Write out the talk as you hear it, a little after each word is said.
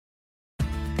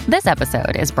This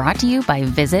episode is brought to you by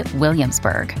Visit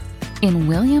Williamsburg. In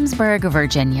Williamsburg,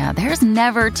 Virginia, there's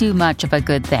never too much of a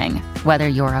good thing. Whether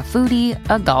you're a foodie,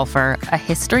 a golfer, a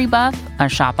history buff, a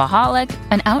shopaholic,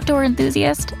 an outdoor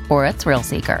enthusiast, or a thrill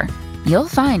seeker, you'll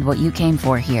find what you came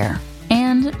for here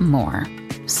and more.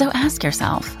 So ask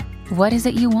yourself, what is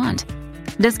it you want?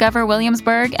 Discover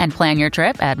Williamsburg and plan your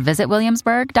trip at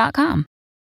visitwilliamsburg.com.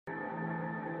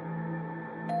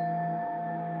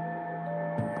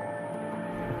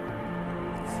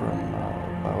 From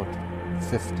about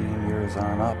 15 years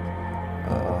on up,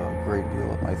 a great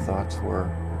deal of my thoughts were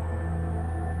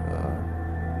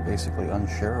basically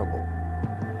unshareable.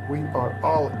 We are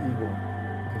all evil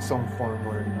in some form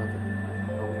or another.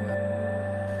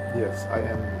 Yes, I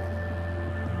am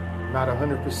not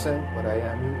 100%, but I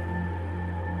am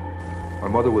evil. My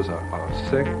mother was a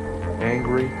sick,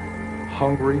 angry,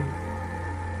 hungry,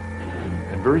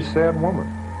 and very sad woman.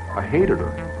 I hated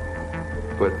her,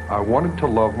 but I wanted to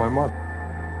love my mother.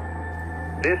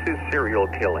 This is Serial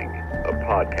Killing, a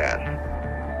podcast.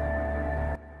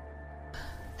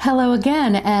 Hello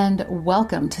again, and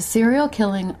welcome to Serial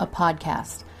Killing, a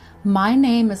podcast. My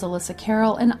name is Alyssa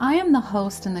Carroll, and I am the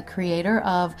host and the creator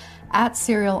of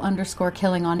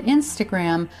 @serial_killing on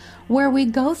Instagram, where we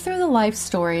go through the life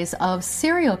stories of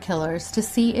serial killers to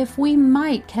see if we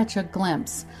might catch a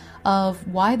glimpse of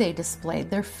why they displayed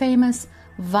their famous,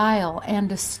 vile, and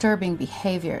disturbing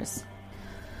behaviors.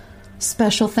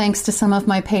 Special thanks to some of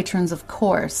my patrons, of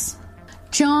course.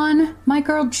 John, my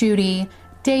girl Judy,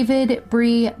 David,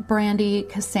 Bree, Brandy,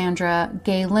 Cassandra,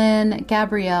 Gaylin,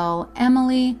 Gabrielle,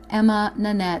 Emily, Emma,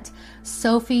 Nanette,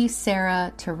 Sophie,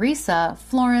 Sarah, Teresa,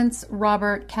 Florence,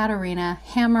 Robert, Katarina,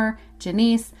 Hammer,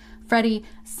 Janice, Freddie,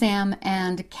 Sam,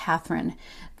 and Catherine.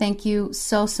 Thank you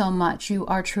so much. You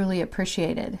are truly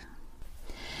appreciated.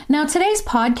 Now, today's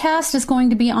podcast is going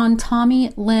to be on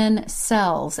Tommy Lynn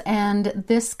Sells, and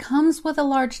this comes with a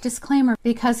large disclaimer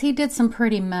because he did some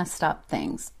pretty messed up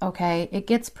things, okay? It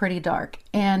gets pretty dark,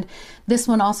 and this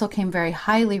one also came very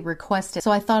highly requested,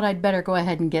 so I thought I'd better go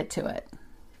ahead and get to it.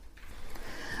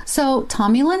 So,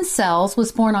 Tommy Lynn Sells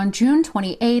was born on June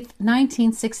 28th,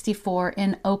 1964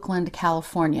 in Oakland,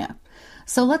 California.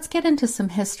 So let's get into some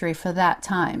history for that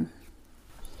time.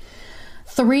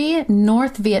 3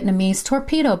 North Vietnamese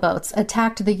torpedo boats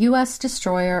attacked the U.S.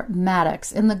 destroyer Maddox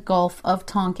in the Gulf of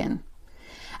Tonkin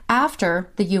after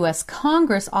the U.S.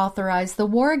 Congress authorized the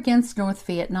war against North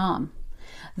Vietnam.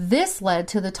 This led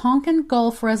to the Tonkin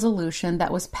Gulf Resolution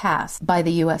that was passed by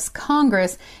the U.S.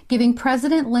 Congress, giving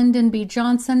President Lyndon B.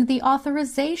 Johnson the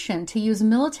authorization to use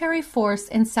military force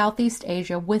in Southeast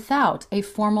Asia without a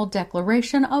formal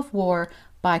declaration of war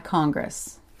by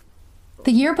Congress.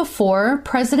 The year before,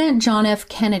 President John F.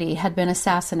 Kennedy had been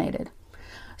assassinated.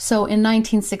 So in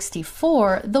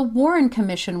 1964, the Warren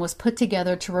Commission was put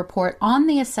together to report on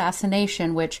the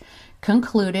assassination, which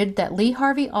concluded that Lee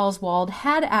Harvey Oswald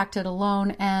had acted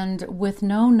alone and with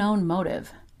no known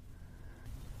motive.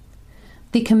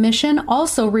 The commission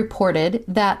also reported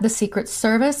that the Secret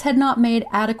Service had not made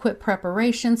adequate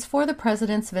preparations for the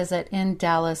president's visit in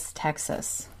Dallas,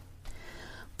 Texas.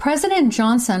 President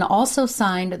Johnson also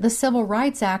signed the Civil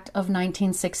Rights Act of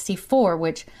 1964,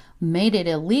 which made it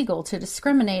illegal to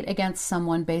discriminate against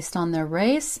someone based on their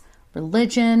race,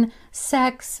 religion,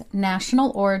 sex,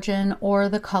 national origin, or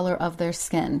the color of their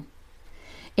skin.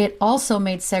 It also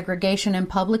made segregation in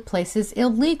public places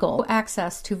illegal,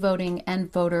 access to voting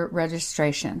and voter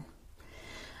registration.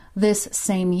 This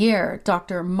same year,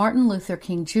 Dr. Martin Luther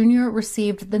King Jr.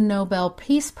 received the Nobel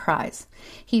Peace Prize.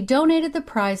 He donated the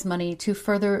prize money to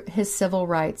further his civil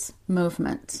rights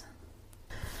movement.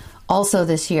 Also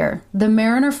this year, the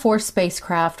Mariner 4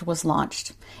 spacecraft was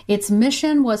launched. Its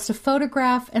mission was to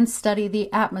photograph and study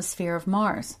the atmosphere of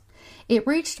Mars. It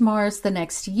reached Mars the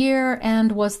next year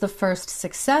and was the first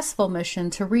successful mission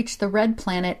to reach the red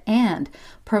planet and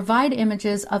provide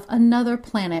images of another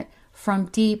planet from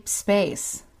deep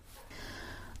space.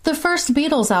 The first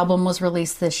Beatles album was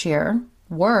released this year.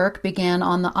 Work began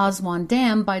on the Aswan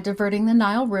Dam by diverting the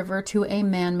Nile River to a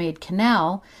man-made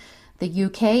canal. The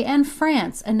UK and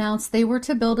France announced they were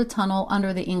to build a tunnel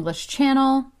under the English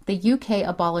Channel. The UK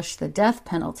abolished the death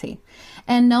penalty.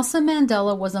 And Nelson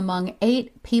Mandela was among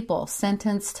 8 people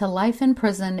sentenced to life in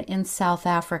prison in South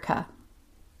Africa.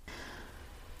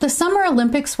 The Summer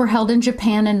Olympics were held in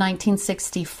Japan in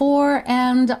 1964,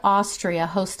 and Austria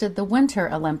hosted the Winter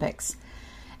Olympics.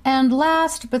 And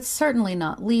last, but certainly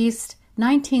not least,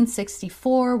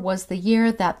 1964 was the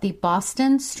year that the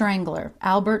Boston Strangler,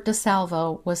 Albert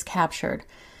DeSalvo, was captured.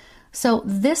 So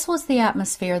this was the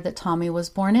atmosphere that Tommy was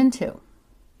born into.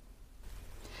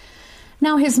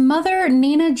 Now, his mother,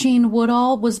 Nina Jean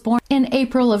Woodall, was born in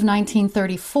April of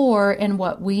 1934 in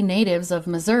what we natives of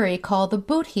Missouri call the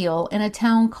Boot Heel in a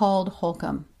town called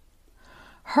Holcomb.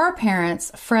 Her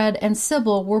parents, Fred and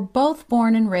Sybil, were both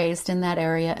born and raised in that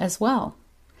area as well.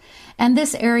 And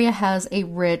this area has a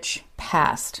rich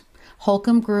past.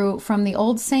 Holcomb grew from the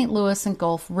old St. Louis and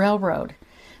Gulf Railroad.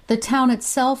 The town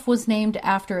itself was named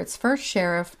after its first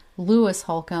sheriff, Lewis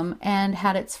Holcomb, and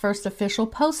had its first official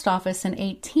post office in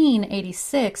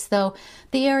 1886, though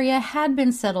the area had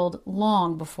been settled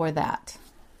long before that.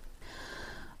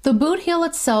 The Boot Heel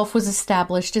itself was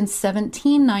established in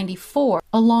 1794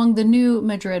 along the New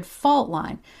Madrid fault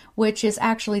line, which is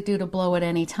actually due to blow at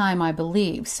any time, I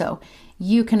believe, so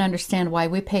you can understand why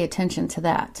we pay attention to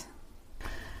that.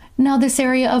 Now, this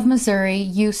area of Missouri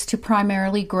used to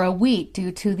primarily grow wheat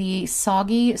due to the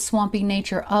soggy, swampy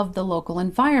nature of the local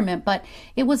environment, but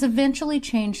it was eventually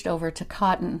changed over to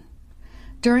cotton.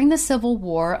 During the Civil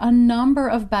War, a number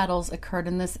of battles occurred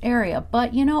in this area,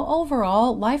 but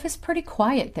overall, life is pretty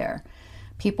quiet there.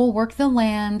 People work the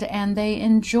land and they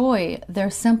enjoy their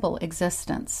simple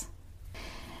existence.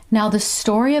 Now, the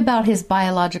story about his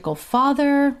biological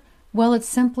father, well, it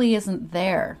simply isn't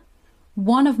there.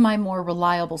 One of my more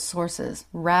reliable sources,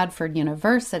 Radford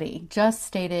University, just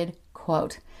stated,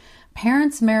 quote,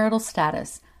 "Parents' marital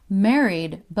status,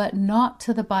 married but not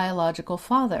to the biological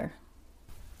father."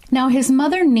 Now, his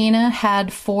mother, Nina,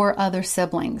 had 4 other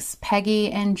siblings,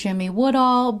 Peggy and Jimmy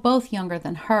Woodall, both younger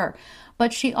than her,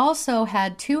 but she also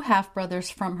had 2 half-brothers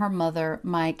from her mother,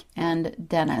 Mike and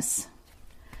Dennis.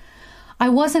 I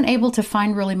wasn't able to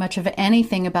find really much of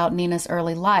anything about Nina's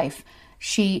early life.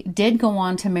 She did go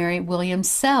on to marry William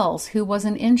Sells, who was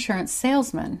an insurance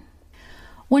salesman.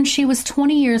 When she was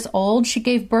 20 years old, she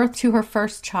gave birth to her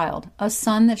first child, a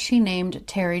son that she named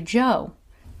Terry Joe.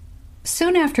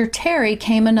 Soon after Terry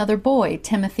came another boy,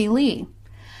 Timothy Lee.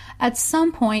 At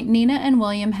some point, Nina and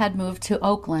William had moved to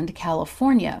Oakland,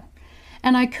 California.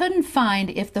 And I couldn't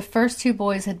find if the first 2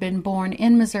 boys had been born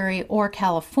in Missouri or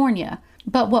California.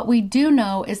 But what we do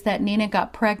know is that Nina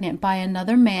got pregnant by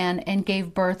another man and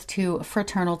gave birth to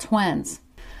fraternal twins,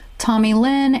 Tommy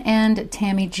Lynn and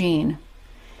Tammy Jean.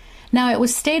 Now, it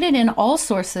was stated in all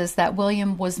sources that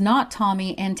William was not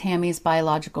Tommy and Tammy's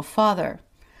biological father.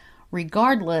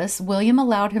 Regardless, William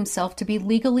allowed himself to be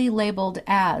legally labeled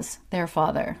as their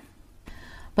father.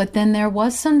 But then there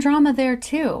was some drama there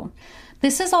too.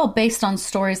 This is all based on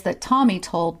stories that Tommy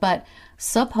told, but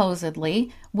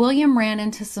supposedly, William ran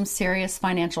into some serious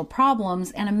financial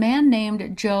problems, and a man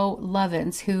named Joe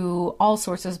Lovins, who all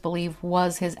sources believe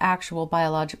was his actual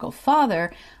biological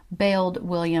father, bailed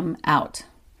William out.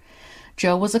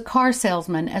 Joe was a car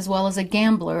salesman as well as a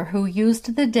gambler who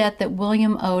used the debt that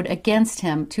William owed against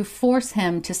him to force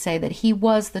him to say that he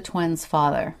was the twins'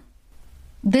 father.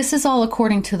 This is all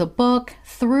according to the book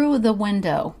Through the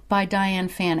Window by Diane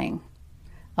Fanning.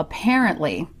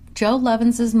 Apparently, Joe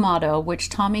Lovins' motto, which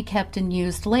Tommy kept and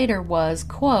used later, was,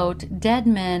 quote, "Dead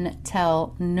men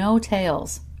tell no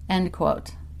tales," end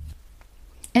quote.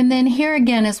 And then here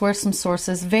again is where some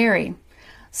sources vary.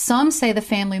 Some say the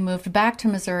family moved back to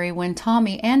Missouri when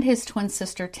Tommy and his twin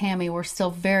sister Tammy were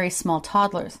still very small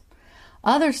toddlers.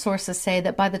 Other sources say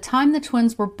that by the time the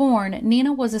twins were born,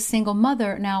 Nina was a single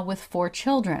mother now with 4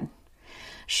 children.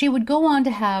 She would go on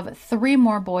to have 3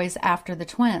 more boys after the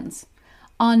twins.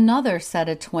 Another set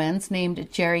of twins named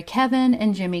Jerry Kevin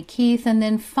and Jimmy Keith, and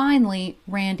then finally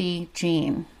Randy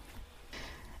Jean.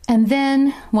 And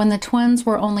then, when the twins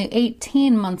were only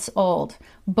 18 months old,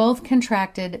 both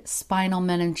contracted spinal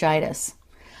meningitis.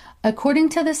 According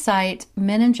to the site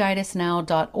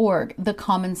meningitisnow.org, the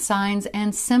common signs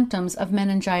and symptoms of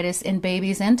meningitis in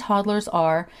babies and toddlers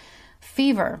are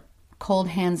fever, cold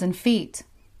hands and feet,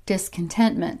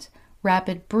 discontentment,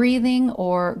 rapid breathing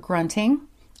or grunting,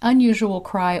 unusual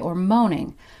cry or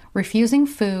moaning, refusing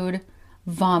food,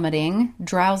 vomiting,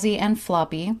 drowsy and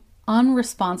floppy,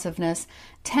 unresponsiveness,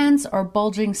 tense or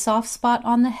bulging soft spot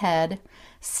on the head,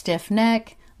 stiff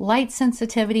neck, light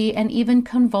sensitivity, and even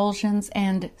convulsions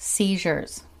and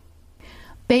seizures.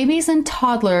 Babies and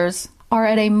toddlers are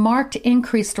at a marked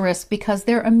increased risk because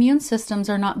their immune systems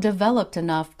are not developed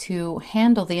enough to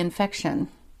handle the infection.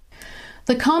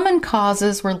 The common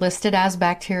causes were listed as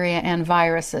bacteria and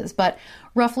viruses, but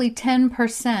roughly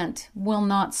 10% will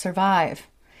not survive.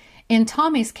 In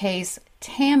Tommy's case,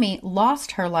 Tammy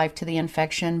lost her life to the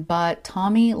infection, but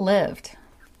Tommy lived.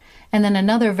 And then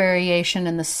another variation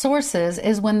in the sources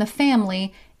is when the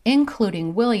family,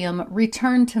 including William,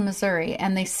 returned to Missouri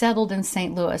and they settled in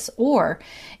St. Louis, or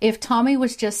if Tommy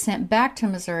was just sent back to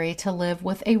Missouri to live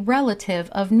with a relative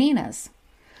of Nina's.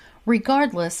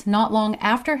 Regardless, not long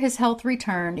after his health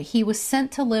returned, he was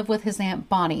sent to live with his Aunt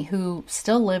Bonnie, who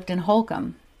still lived in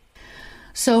Holcomb.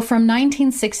 So from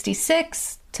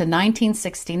 1966 to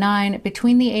 1969,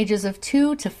 between the ages of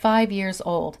 2 to 5 years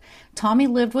old, Tommy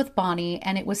lived with Bonnie,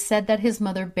 and it was said that his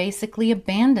mother basically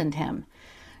abandoned him.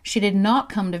 She did not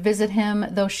come to visit him,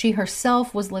 though she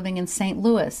herself was living in St.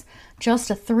 Louis,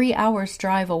 just a 3 hours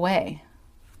drive away.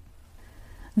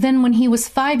 Then when he was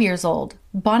 5 years old,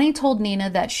 Bonnie told Nina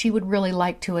that she would really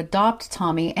like to adopt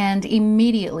Tommy, and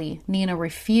immediately Nina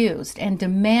refused and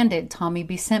demanded Tommy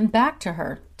be sent back to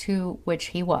her, to which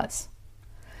he was.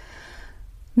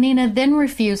 Nina then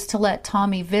refused to let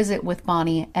Tommy visit with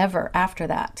Bonnie ever after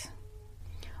that.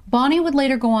 Bonnie would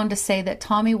later go on to say that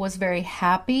Tommy was very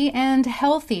happy and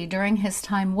healthy during his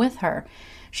time with her.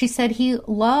 She said he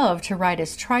loved to ride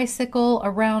his tricycle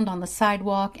around on the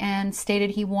sidewalk and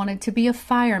stated he wanted to be a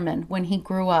fireman when he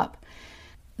grew up.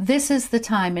 This is the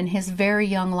time in his very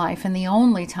young life and the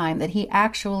only time that he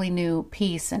actually knew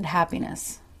peace and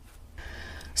happiness.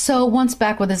 So once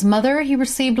back with his mother, he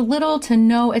received little to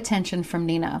no attention from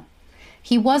Nina.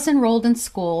 He was enrolled in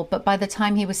school, but by the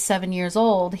time he was 7 years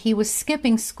old, he was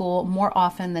skipping school more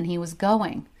often than he was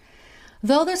going.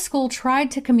 Though the school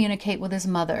tried to communicate with his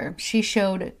mother, she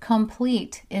showed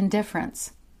complete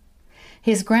indifference.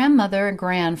 His grandmother and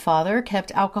grandfather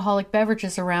kept alcoholic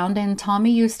beverages around, and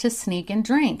Tommy used to sneak and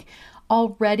drink,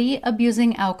 already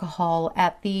abusing alcohol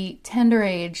at the tender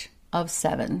age of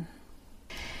 7.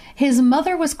 His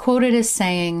mother was quoted as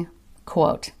saying,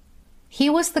 quote,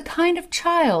 "He was the kind of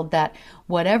child that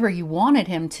whatever you wanted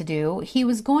him to do, he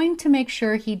was going to make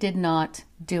sure he did not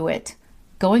do it.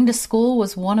 Going to school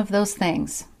was one of those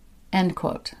things." End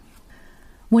quote.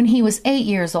 When he was 8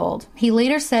 years old, he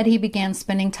later said he began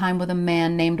spending time with a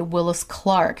man named Willis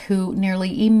Clark, who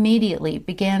nearly immediately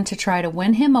began to try to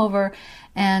win him over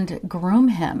and groom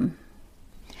him.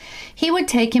 He would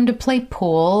take him to play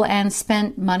pool and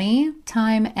spent money,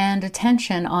 time, and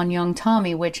attention on young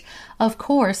Tommy, which, of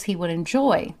course, he would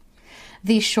enjoy.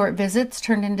 These short visits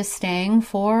turned into staying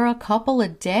for a couple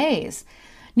of days.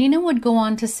 Nina would go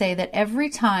on to say that every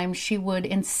time she would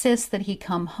insist that he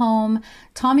come home,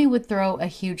 Tommy would throw a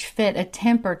huge fit, a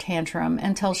temper tantrum,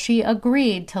 until she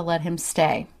agreed to let him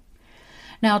stay.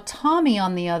 Now, Tommy,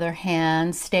 on the other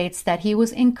hand, states that he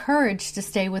was encouraged to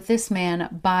stay with this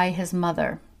man by his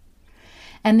mother.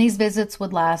 And these visits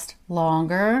would last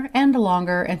longer and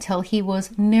longer until he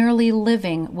was nearly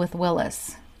living with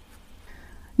Willis.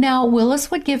 Now,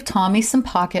 Willis would give Tommy some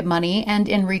pocket money, and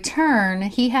in return,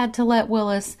 he had to let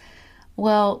Willis,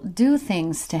 do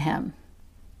things to him.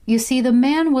 You see, the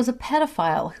man was a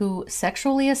pedophile who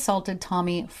sexually assaulted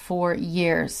Tommy for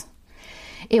years.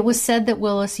 It was said that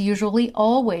Willis usually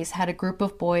always had a group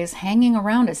of boys hanging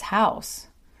around his house.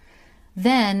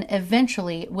 Then,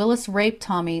 eventually, Willis raped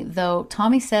Tommy, though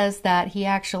Tommy says that he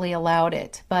actually allowed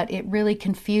it, but it really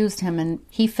confused him and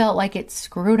he felt like it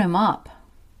screwed him up.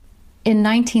 In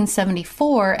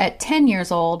 1974, at 10 years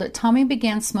old, Tommy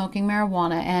began smoking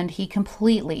marijuana and he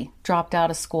completely dropped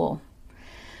out of school.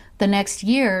 The next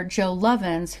year, Joe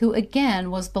Lovins, who again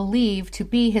was believed to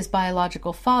be his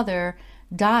biological father,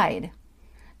 died.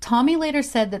 Tommy later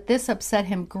said that this upset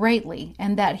him greatly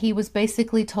and that he was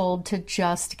basically told to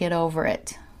just get over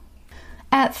it.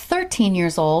 At 13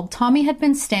 years old, Tommy had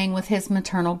been staying with his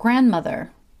maternal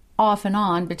grandmother, off and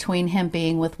on between him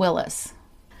being with Willis.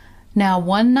 Now,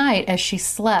 one night as she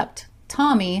slept,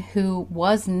 Tommy, who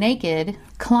was naked,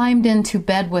 climbed into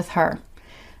bed with her.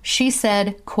 She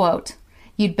said, quote,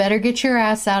 "You'd better get your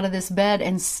ass out of this bed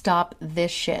and stop this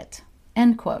shit."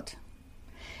 End quote.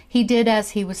 He did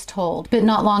as he was told, but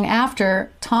not long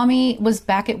after, Tommy was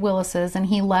back at Willis's and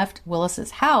he left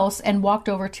Willis's house and walked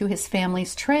over to his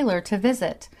family's trailer to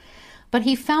visit. But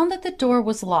he found that the door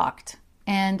was locked,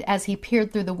 and as he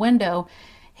peered through the window,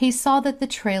 he saw that the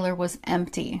trailer was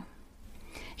empty.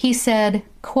 He said,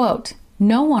 quote,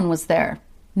 "No one was there.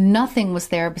 Nothing was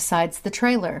there besides the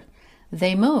trailer.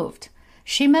 They moved.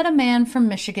 She met a man from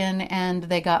Michigan and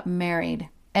they got married.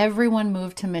 Everyone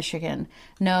moved to Michigan.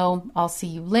 No, I'll see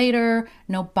you later.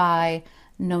 No bye.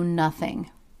 No nothing."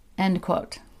 End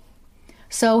quote.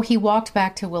 So he walked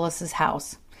back to Willis's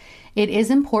house. It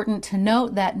is important to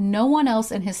note that no one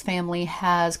else in his family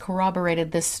has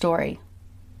corroborated this story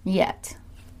yet.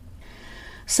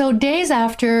 So days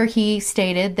after he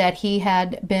stated that he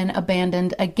had been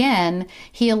abandoned again,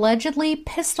 he allegedly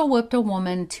pistol whipped a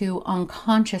woman to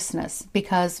unconsciousness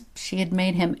because she had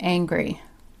made him angry.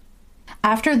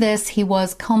 After this, he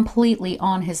was completely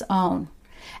on his own.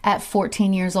 At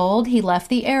 14 years old, he left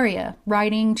the area,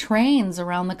 riding trains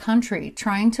around the country,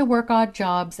 trying to work odd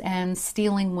jobs and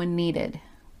stealing when needed.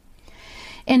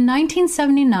 In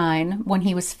 1979, when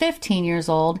he was 15 years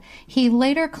old, he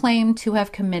later claimed to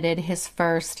have committed his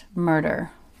first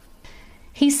murder.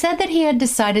 He said that he had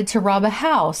decided to rob a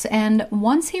house, and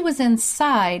once he was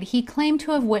inside, he claimed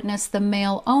to have witnessed the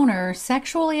male owner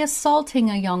sexually assaulting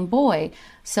a young boy,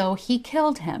 so he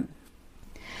killed him.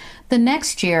 The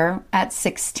next year, at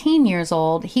 16 years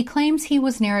old, he claims he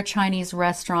was near a Chinese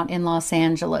restaurant in Los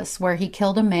Angeles, where he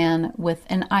killed a man with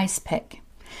an ice pick.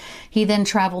 He then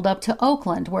traveled up to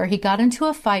Oakland, where he got into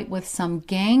a fight with some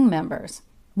gang members,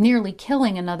 nearly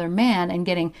killing another man and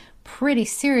getting pretty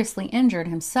seriously injured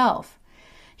himself.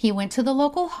 He went to the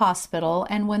local hospital,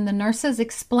 and when the nurses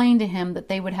explained to him that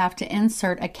they would have to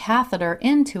insert a catheter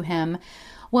into him,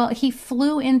 well, he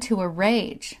flew into a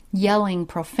rage, yelling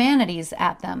profanities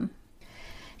at them.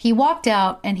 He walked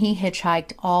out and he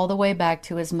hitchhiked all the way back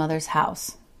to his mother's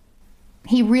house.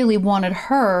 He really wanted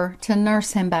her to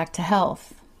nurse him back to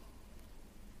health.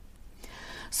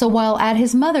 So while at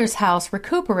his mother's house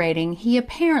recuperating, he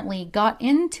apparently got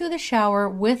into the shower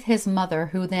with his mother,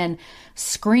 who then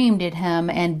screamed at him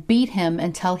and beat him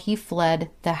until he fled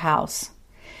the house.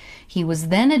 He was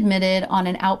then admitted on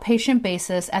an outpatient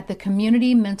basis at the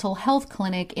Community Mental Health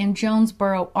Clinic in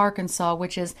Jonesboro, Arkansas,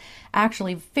 which is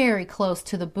actually very close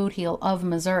to the Boot Heel of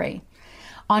Missouri,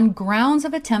 on grounds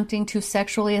of attempting to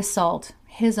sexually assault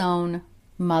his own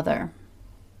mother.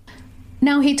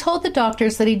 Now, he told the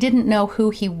doctors that he didn't know who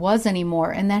he was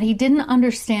anymore and that he didn't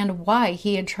understand why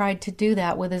he had tried to do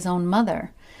that with his own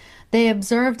mother. They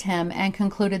observed him and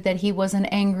concluded that he was an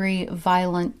angry,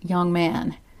 violent young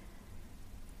man.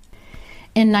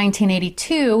 In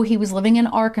 1982, he was living in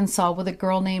Arkansas with a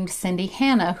girl named Cindy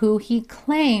Hanna, who he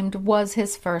claimed was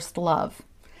his first love.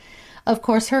 Of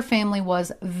course, her family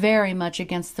was very much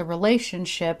against the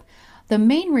relationship, the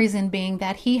main reason being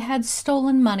that he had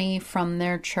stolen money from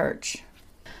their church.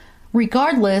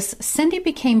 Regardless, Cindy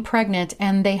became pregnant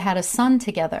and they had a son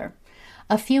together.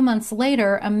 A few months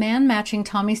later, a man matching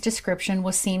Tommy's description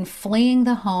was seen fleeing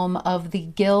the home of the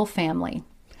Gill family.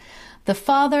 The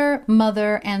father,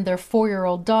 mother, and their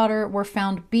 4-year-old daughter were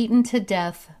found beaten to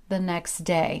death the next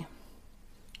day.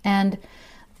 And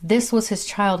this was his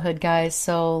childhood, guys,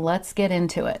 so let's get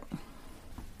into it.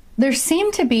 There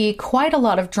seemed to be quite a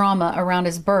lot of drama around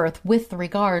his birth with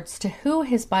regards to who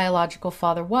his biological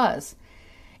father was.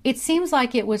 It seems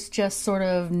like it was just sort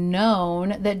of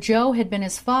known that Joe had been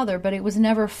his father, but it was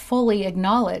never fully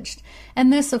acknowledged.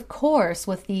 And this, of course,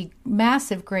 with the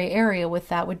massive gray area with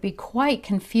that, would be quite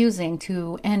confusing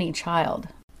to any child.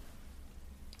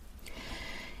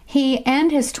 He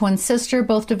and his twin sister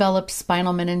both developed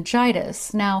spinal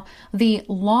meningitis. Now, the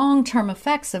long-term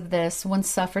effects of this, when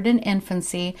suffered in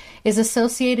infancy, is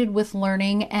associated with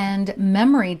learning and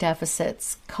memory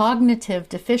deficits, cognitive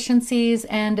deficiencies,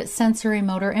 and sensory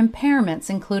motor impairments,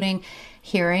 including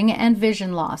hearing and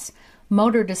vision loss,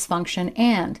 motor dysfunction,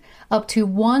 and up to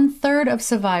 1/3 of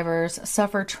survivors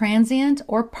suffer transient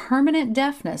or permanent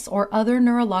deafness or other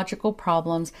neurological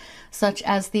problems, such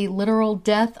as the literal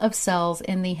death of cells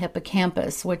in the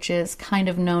hippocampus, which is kind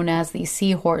of known as the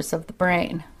seahorse of the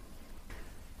brain.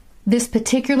 This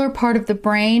particular part of the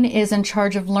brain is in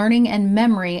charge of learning and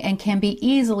memory and can be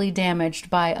easily damaged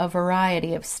by a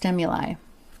variety of stimuli.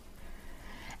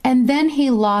 And then he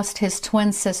lost his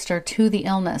twin sister to the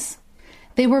illness.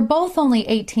 They were both only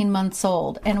 18 months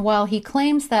old, and while he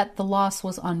claims that the loss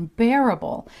was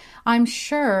unbearable, I'm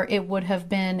sure it would have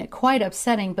been quite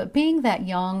upsetting, but being that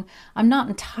young, I'm not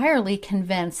entirely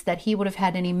convinced that he would have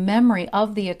had any memory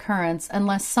of the occurrence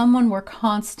unless someone were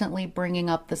constantly bringing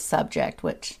up the subject,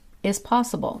 which is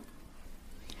possible.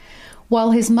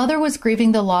 While his mother was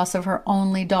grieving the loss of her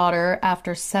only daughter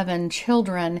after 7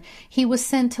 children, he was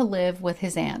sent to live with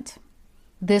his aunt.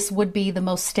 This would be the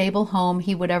most stable home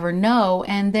he would ever know,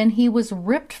 and then he was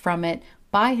ripped from it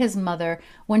by his mother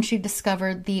when she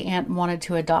discovered the aunt wanted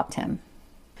to adopt him.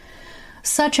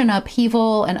 Such an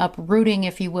upheaval and uprooting,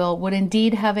 if you will, would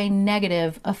indeed have a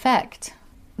negative effect.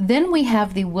 Then we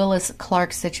have the Willis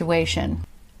Clark situation.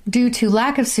 Due to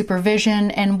lack of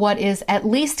supervision and what is at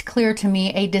least clear to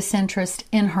me a disinterest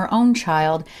in her own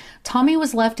child, Tommy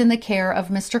was left in the care of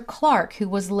Mr. Clark, who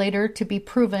was later to be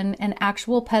proven an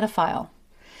actual pedophile.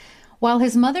 While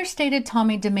his mother stated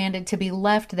Tommy demanded to be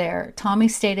left there, Tommy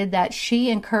stated that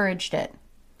she encouraged it.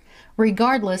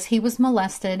 Regardless, he was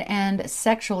molested and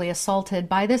sexually assaulted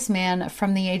by this man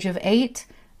from the age of 8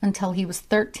 until he was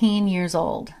 13 years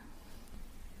old.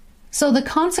 So the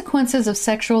consequences of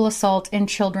sexual assault in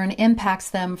children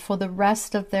impacts them for the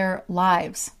rest of their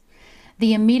lives.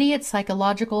 The immediate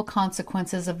psychological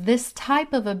consequences of this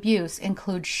type of abuse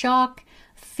include shock,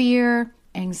 fear,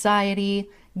 anxiety,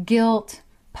 guilt,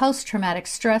 post-traumatic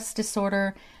stress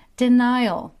disorder,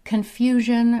 denial,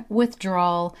 confusion,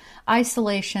 withdrawal,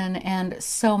 isolation, and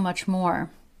so much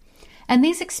more. And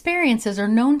these experiences are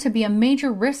known to be a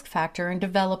major risk factor in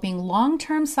developing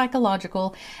long-term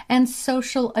psychological and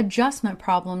social adjustment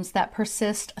problems that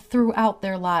persist throughout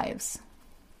their lives.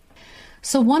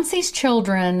 So once these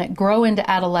children grow into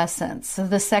adolescence,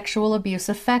 the sexual abuse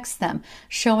affects them,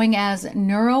 showing as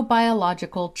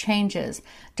neurobiological changes,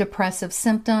 depressive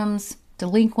symptoms,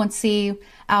 delinquency,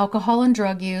 alcohol and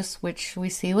drug use, which we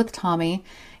see with Tommy,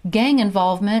 gang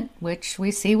involvement, which we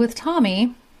see with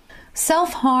Tommy,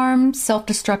 self-harm,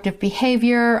 self-destructive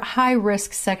behavior,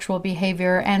 high-risk sexual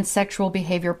behavior, and sexual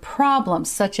behavior problems,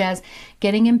 such as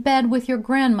getting in bed with your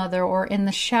grandmother or in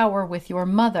the shower with your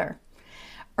mother,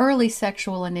 early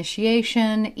sexual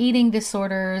initiation, eating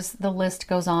disorders, the list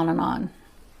goes on and on.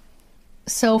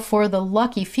 So for the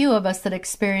lucky few of us that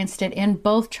experienced it in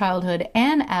both childhood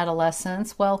and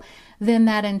adolescence, well, then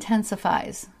that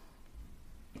intensifies.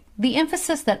 The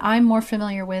emphasis that I'm more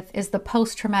familiar with is the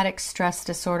post-traumatic stress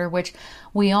disorder, which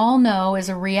we all know is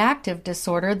a reactive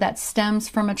disorder that stems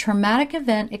from a traumatic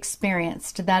event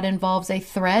experienced that involves a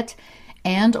threat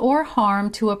and or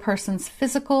harm to a person's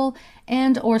physical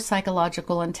and or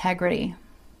psychological integrity.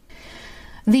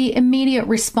 The immediate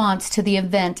response to the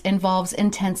event involves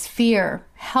intense fear,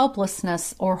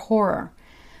 helplessness, or horror.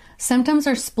 Symptoms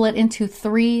are split into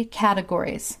 3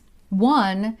 categories.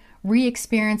 1,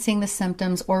 re-experiencing the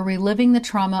symptoms or reliving the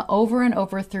trauma over and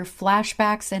over through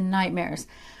flashbacks and nightmares,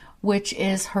 which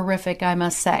is horrific, I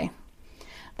must say.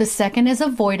 The second is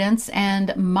avoidance,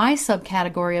 and my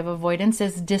subcategory of avoidance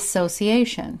is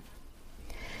dissociation.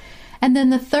 And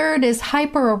then the third is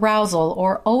hyperarousal,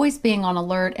 or always being on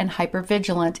alert and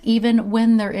hypervigilant, even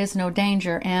when there is no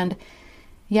danger. And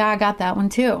yeah, I got that one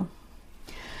too.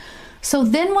 So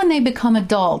then when they become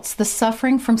adults, the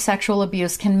suffering from sexual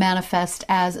abuse can manifest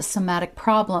as somatic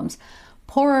problems,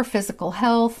 poorer physical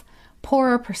health,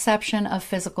 poorer perception of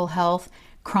physical health,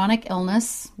 chronic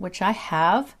illness, which I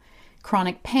have,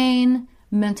 chronic pain,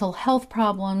 mental health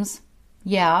problems,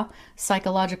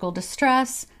 psychological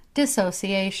distress,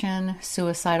 dissociation,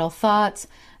 suicidal thoughts,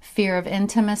 fear of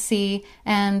intimacy,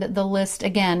 and the list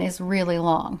again is really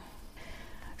long.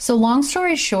 So long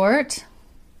story short,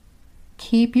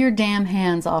 keep your damn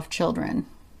hands off children.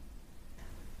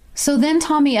 So then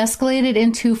Tommy escalated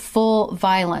into full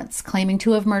violence, claiming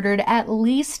to have murdered at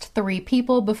least 3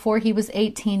 people before he was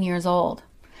 18 years old.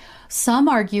 Some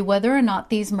argue whether or not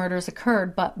these murders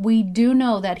occurred, but we do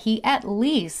know that he at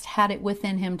least had it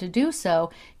within him to do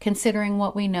so, considering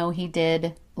what we know he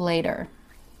did later.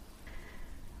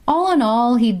 All in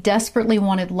all, he desperately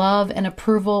wanted love and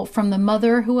approval from the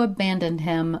mother who abandoned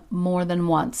him more than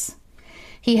once.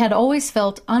 He had always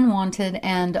felt unwanted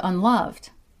and unloved.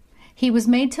 He was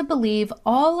made to believe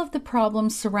all of the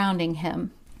problems surrounding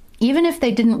him, even if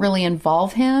they didn't really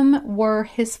involve him, were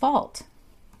his fault.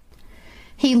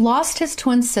 He lost his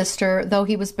twin sister, though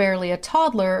he was barely a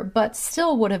toddler, but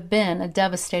still would have been a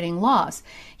devastating loss.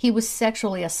 He was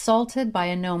sexually assaulted by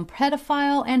a known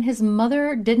pedophile, and his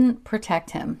mother didn't protect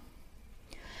him.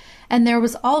 And there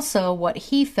was also what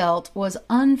he felt was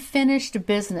unfinished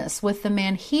business with the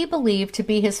man he believed to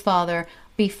be his father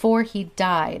before he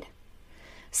died.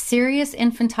 Serious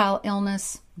infantile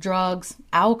illness, drugs,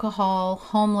 alcohol,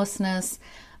 homelessness,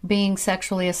 being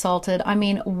sexually assaulted. I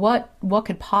mean, what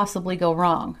could possibly go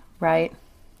wrong, right?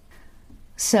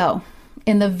 So,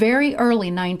 in the very early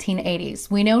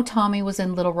 1980s, we know Tommy was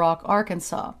in Little Rock,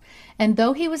 Arkansas. And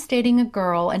though he was dating a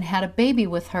girl and had a baby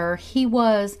with her, he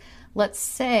was, let's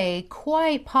say,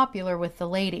 quite popular with the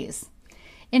ladies.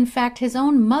 In fact, his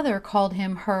own mother called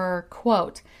him her,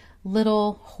 quote,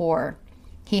 little whore.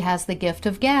 He has the gift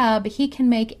of gab. He can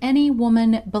make any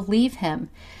woman believe him.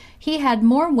 He had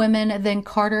more women than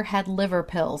Carter had liver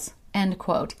pills, end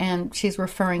quote. And she's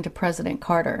referring to President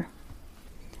Carter.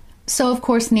 So, of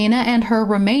course, Nina and her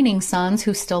remaining sons,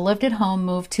 who still lived at home,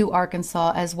 moved to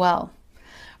Arkansas as well.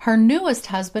 Her newest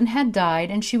husband had died,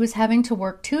 and she was having to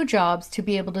work 2 jobs to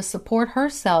be able to support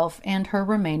herself and her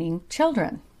remaining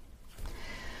children.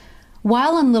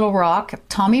 While in Little Rock,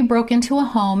 Tommy broke into a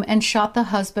home and shot the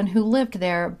husband who lived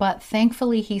there, but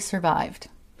thankfully he survived.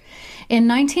 In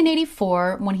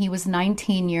 1984, when he was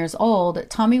 19 years old,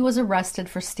 Tommy was arrested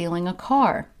for stealing a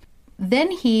car.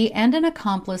 Then he and an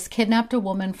accomplice kidnapped a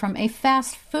woman from a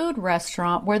fast food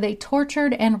restaurant where they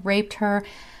tortured and raped her,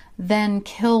 then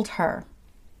killed her.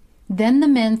 Then the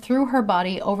men threw her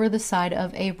body over the side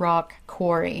of a rock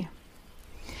quarry.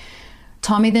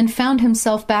 Tommy then found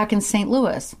himself back in St.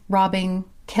 Louis, robbing,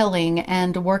 killing,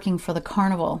 and working for the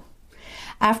carnival.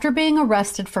 After being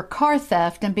arrested for car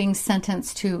theft and being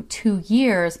sentenced to 2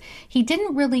 years, he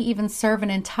didn't really even serve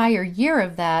an entire year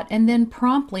of that and then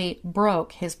promptly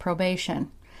broke his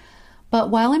probation. But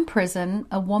while in prison,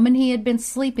 a woman he had been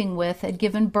sleeping with had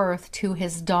given birth to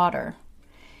his daughter.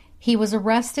 He was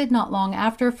arrested not long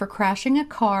after for crashing a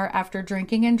car after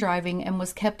drinking and driving and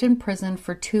was kept in prison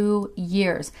for 2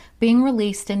 years, being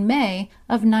released in May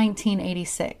of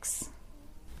 1986.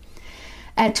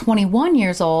 At 21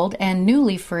 years old and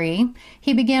newly free,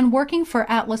 he began working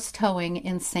for Atlas Towing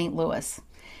in St. Louis.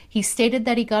 He stated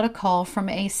that he got a call from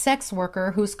a sex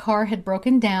worker whose car had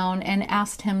broken down and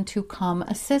asked him to come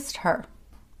assist her.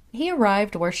 He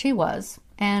arrived where she was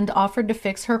and offered to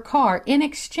fix her car in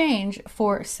exchange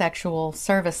for sexual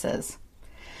services.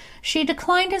 She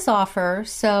declined his offer,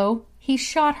 so he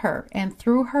shot her and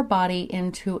threw her body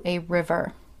into a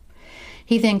river.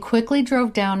 He then quickly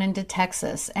drove down into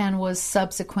Texas and was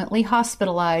subsequently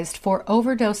hospitalized for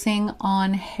overdosing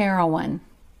on heroin.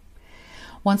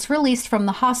 Once released from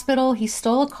the hospital, he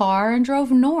stole a car and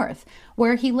drove north,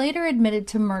 where he later admitted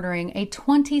to murdering a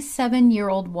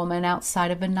 27-year-old woman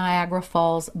outside of a Niagara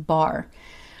Falls bar.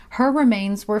 Her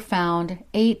remains were found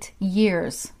 8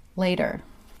 years later.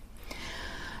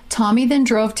 Tommy then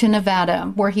drove to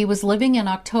Nevada, where he was living in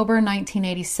October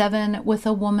 1987 with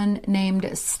a woman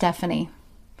named Stephanie.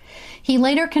 He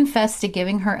later confessed to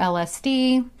giving her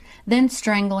LSD, then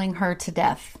strangling her to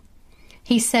death.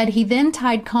 He said he then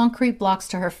tied concrete blocks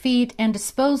to her feet and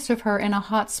disposed of her in a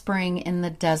hot spring in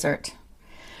the desert.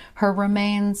 Her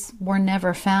remains were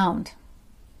never found.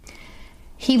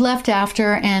 He left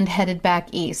after and headed back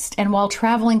east, and while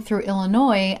traveling through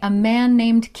Illinois, a man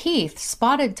named Keith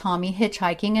spotted Tommy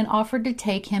hitchhiking and offered to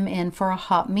take him in for a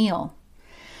hot meal.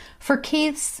 For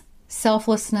Keith's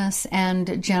selflessness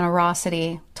and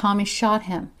generosity, Tommy shot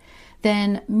him,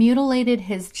 then mutilated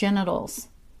his genitals.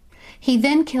 He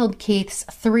then killed Keith's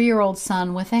 3-year-old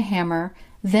son with a hammer,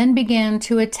 then began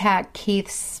to attack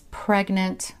Keith's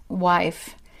pregnant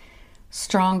wife.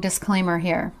 Strong disclaimer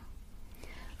here.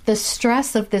 The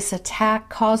stress of this attack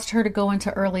caused her to go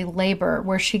into early labor,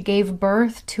 where she gave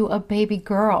birth to a baby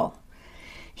girl.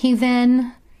 He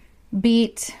then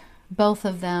beat both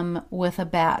of them with a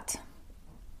bat.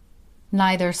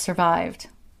 Neither survived.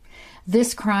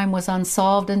 This crime was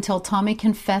unsolved until Tommy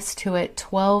confessed to it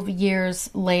 12 years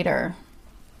later.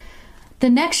 The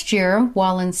next year,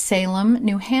 while in Salem,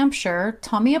 New Hampshire,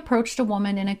 Tommy approached a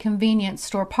woman in a convenience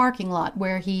store parking lot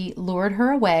where he lured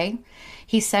her away.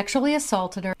 He sexually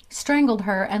assaulted her, strangled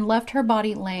her, and left her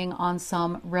body laying on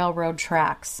some railroad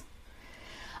tracks.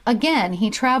 Again, he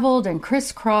traveled and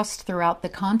crisscrossed throughout the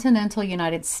continental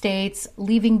United States,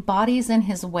 leaving bodies in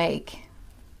his wake.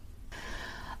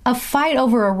 A fight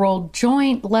over a rolled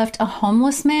joint left a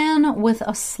homeless man with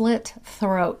a slit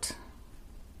throat.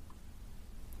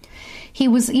 He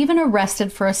was even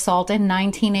arrested for assault in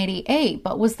 1988,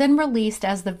 but was then released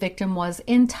as the victim was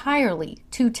entirely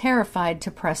too terrified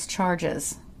to press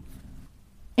charges.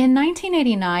 In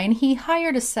 1989, he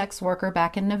hired a sex worker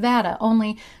back in Nevada,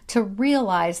 only to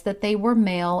realize that they were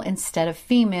male instead of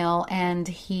female, and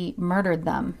he murdered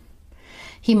them.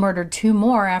 He murdered 2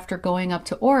 more after going up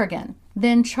to Oregon,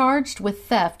 then charged with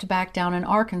theft back down in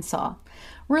Arkansas,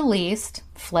 released,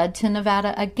 fled to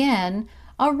Nevada again,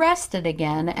 arrested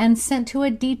again, and sent to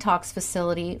a detox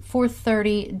facility for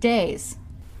 30 days.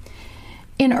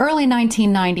 In early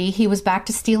 1990, he was back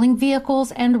to stealing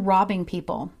vehicles and robbing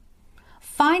people.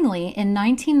 Finally, in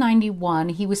 1991,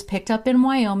 he was picked up in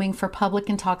Wyoming for public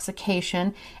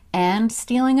intoxication and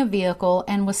stealing a vehicle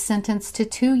and was sentenced to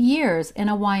 2 years in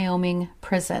a Wyoming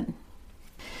prison.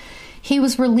 He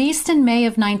was released in May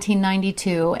of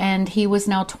 1992, and he was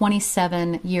now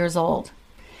 27 years old.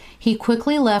 He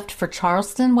quickly left for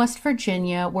Charleston, West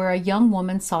Virginia, where a young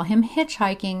woman saw him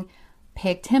hitchhiking,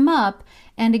 picked him up,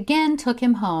 and again took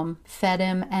him home, fed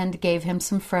him, and gave him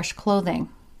some fresh clothing.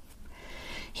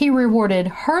 He rewarded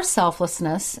her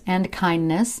selflessness and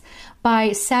kindness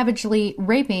by savagely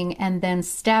raping and then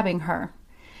stabbing her.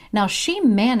 Now, she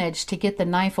managed to get the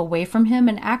knife away from him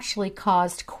and actually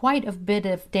caused quite a bit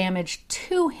of damage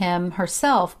to him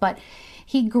herself, but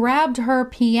he grabbed her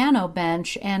piano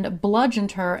bench and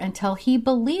bludgeoned her until he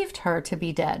believed her to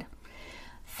be dead.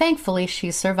 Thankfully, she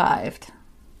survived.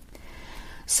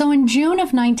 So in June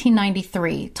of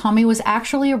 1993, Tommy was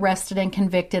actually arrested and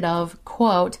convicted of,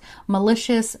 quote,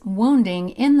 malicious wounding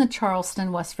in the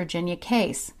Charleston, West Virginia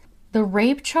case. The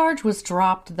rape charge was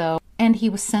dropped, though, and he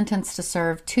was sentenced to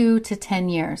serve 2 to 10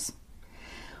 years.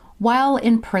 While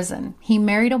in prison, he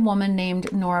married a woman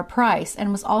named Nora Price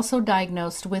and was also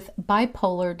diagnosed with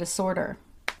bipolar disorder.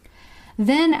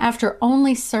 Then, after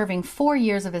only serving 4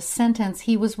 years of his sentence,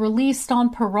 he was released on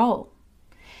parole.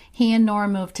 He and Nora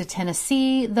moved to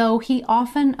Tennessee, though he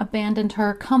often abandoned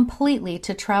her completely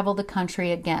to travel the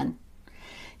country again.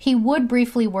 He would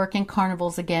briefly work in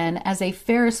carnivals again as a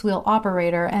Ferris wheel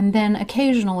operator and then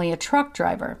occasionally a truck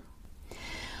driver.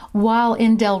 While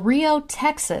in Del Rio,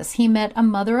 Texas, he met a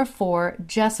mother of 4,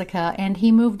 Jessica, and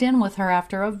he moved in with her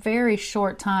after a very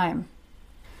short time.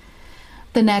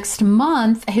 The next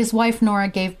month, his wife Nora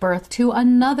gave birth to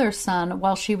another son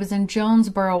while she was in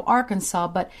Jonesboro, Arkansas,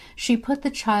 but she put the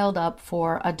child up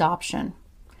for adoption.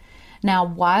 Now,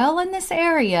 while in this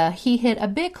area, he hit a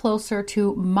bit closer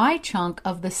to my chunk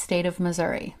of the state of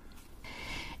Missouri.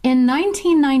 In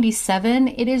 1997,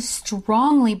 it is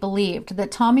strongly believed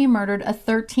that Tommy murdered a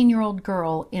 13-year-old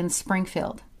girl in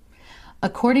Springfield.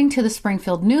 According to the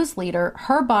Springfield News Leader,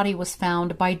 her body was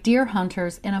found by deer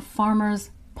hunters in a farmer's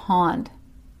pond.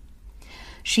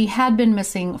 She had been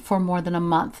missing for more than a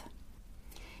month.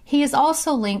 He is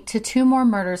also linked to 2 more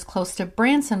murders close to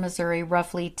Branson, Missouri,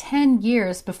 roughly 10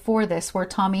 years before this, where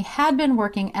Tommy had been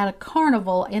working at a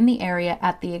carnival in the area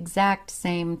at the exact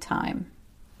same time.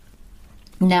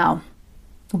 Now,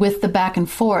 with the back and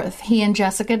forth, he and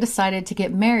Jessica decided to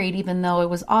get married, even though it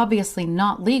was obviously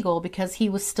not legal because he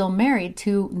was still married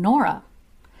to Nora.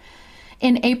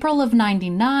 In April of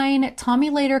 '99, Tommy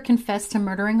later confessed to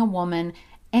murdering a woman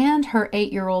and her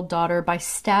 8-year-old daughter by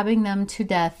stabbing them to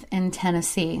death in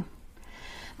Tennessee.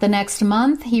 The next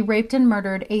month, he raped and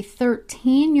murdered a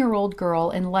 13-year-old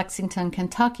girl in Lexington,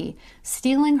 Kentucky,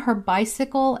 stealing her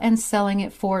bicycle and selling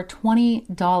it for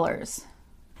 $20.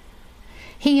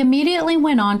 He immediately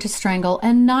went on to strangle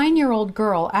a 9-year-old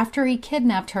girl after he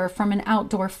kidnapped her from an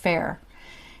outdoor fair.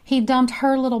 He dumped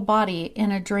her little body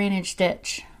in a drainage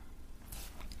ditch.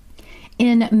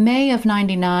 In May of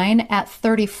 '99, at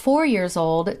 34 years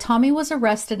old, Tommy was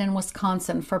arrested in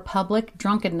Wisconsin for public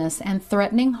drunkenness and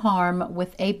threatening harm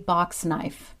with a box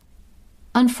knife.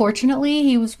 Unfortunately,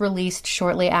 he was released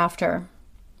shortly after.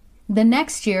 The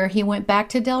next year, he went back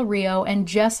to Del Rio, and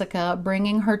Jessica,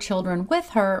 bringing her children with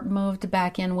her, moved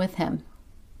back in with him.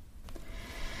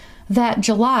 That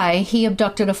July, he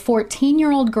abducted a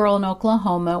 14-year-old girl in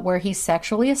Oklahoma where he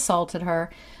sexually assaulted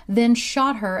her, then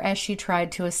shot her as she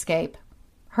tried to escape.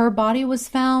 Her body was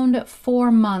found 4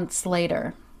 months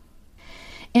later.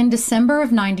 In December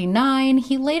of '99,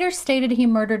 he later stated he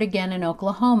murdered again in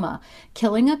Oklahoma,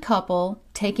 killing a couple,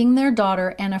 taking their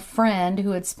daughter and a friend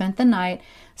who had spent the night,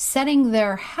 setting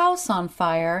their house on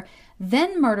fire,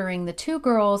 then murdering the 2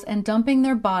 girls and dumping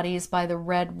their bodies by the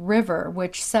Red River,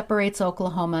 which separates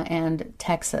Oklahoma and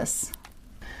Texas.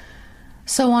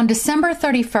 So on December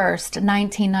 31st,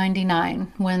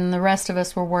 1999, when the rest of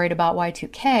us were worried about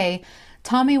Y2K,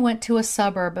 Tommy went to a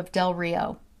suburb of Del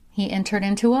Rio. He entered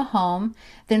into a home,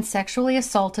 then sexually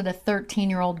assaulted a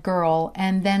 13-year-old girl,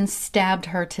 and then stabbed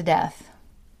her to death.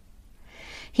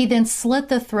 He then slit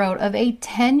the throat of a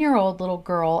 10-year-old little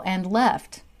girl and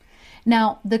left.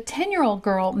 Now, the 10-year-old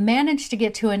girl managed to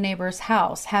get to a neighbor's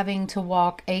house, having to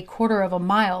walk a quarter of a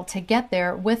mile to get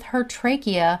there with her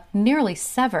trachea nearly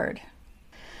severed.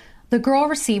 The girl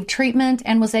received treatment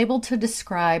and was able to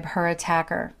describe her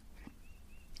attacker.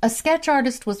 A sketch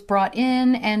artist was brought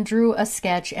in and drew a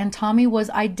sketch, and Tommy was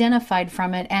identified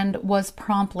from it and was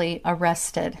promptly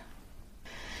arrested.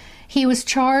 He was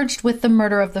charged with the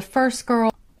murder of the first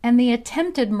girl and the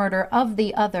attempted murder of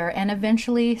the other, and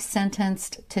eventually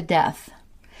sentenced to death.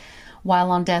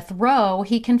 While on death row,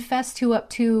 he confessed to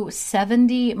up to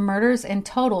 70 murders in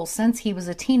total since he was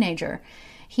a teenager.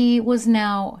 He was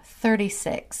now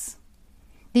 36.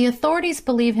 The authorities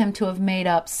believe him to have made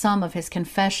up some of his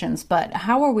confessions, but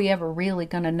how are we ever really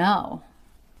going to know?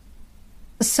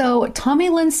 So, Tommy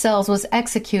Lynn Sells was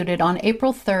executed on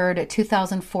April 3rd,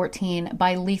 2014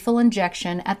 by lethal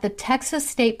injection at the Texas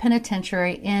State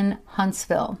Penitentiary in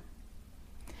Huntsville.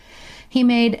 He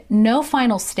made no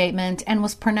final statement and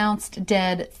was pronounced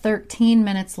dead 13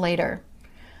 minutes later.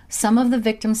 Some of the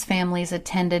victims' families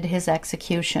attended his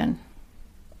execution.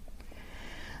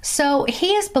 So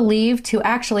he is believed to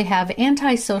actually have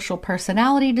antisocial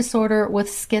personality disorder with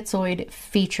schizoid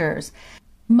features.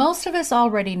 Most of us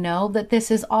already know that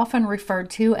this is often referred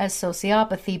to as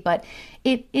sociopathy, but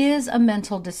it is a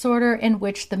mental disorder in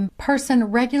which the person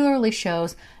regularly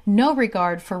shows no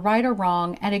regard for right or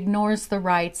wrong and ignores the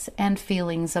rights and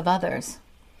feelings of others.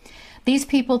 These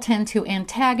people tend to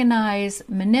antagonize,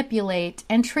 manipulate,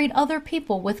 and treat other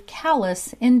people with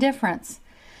callous indifference.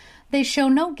 They show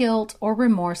no guilt or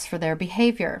remorse for their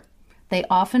behavior. They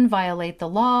often violate the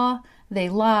law, they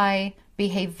lie,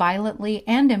 behave violently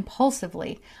and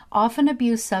impulsively, often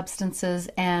abuse substances,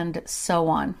 and so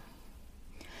on.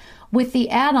 With the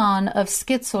add-on of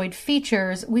schizoid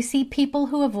features, we see people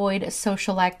who avoid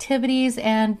social activities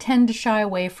and tend to shy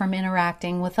away from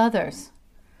interacting with others.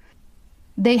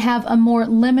 They have a more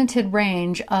limited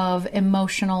range of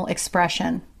emotional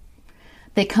expression.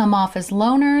 They come off as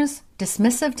loners,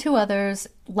 dismissive to others,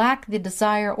 lack the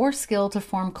desire or skill to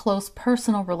form close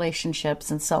personal relationships,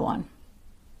 and so on.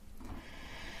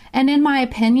 And in my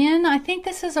opinion, I think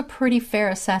this is a pretty fair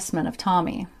assessment of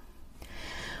Tommy.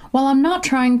 While I'm not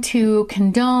trying to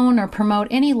condone or promote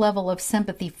any level of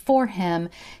sympathy for him,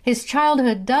 his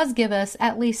childhood does give us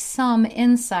at least some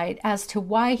insight as to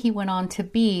why he went on to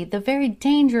be the very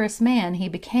dangerous man he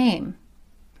became.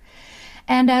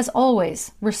 And as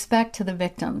always, respect to the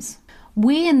victims.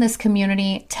 We in this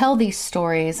community tell these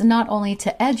stories not only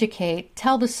to educate,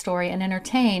 tell the story, and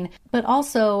entertain, but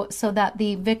also so that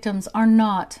the victims are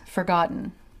not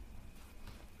forgotten.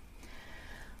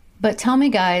 But tell me,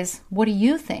 guys, what do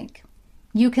you think?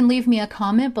 You can leave me a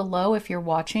comment below if you're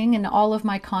watching, and all of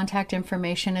my contact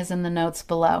information is in the notes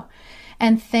below.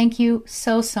 And thank you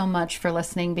so much for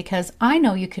listening, because I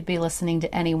know you could be listening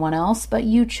to anyone else, but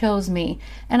you chose me,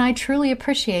 and I truly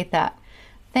appreciate that.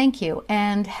 Thank you,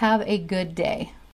 and have a good day.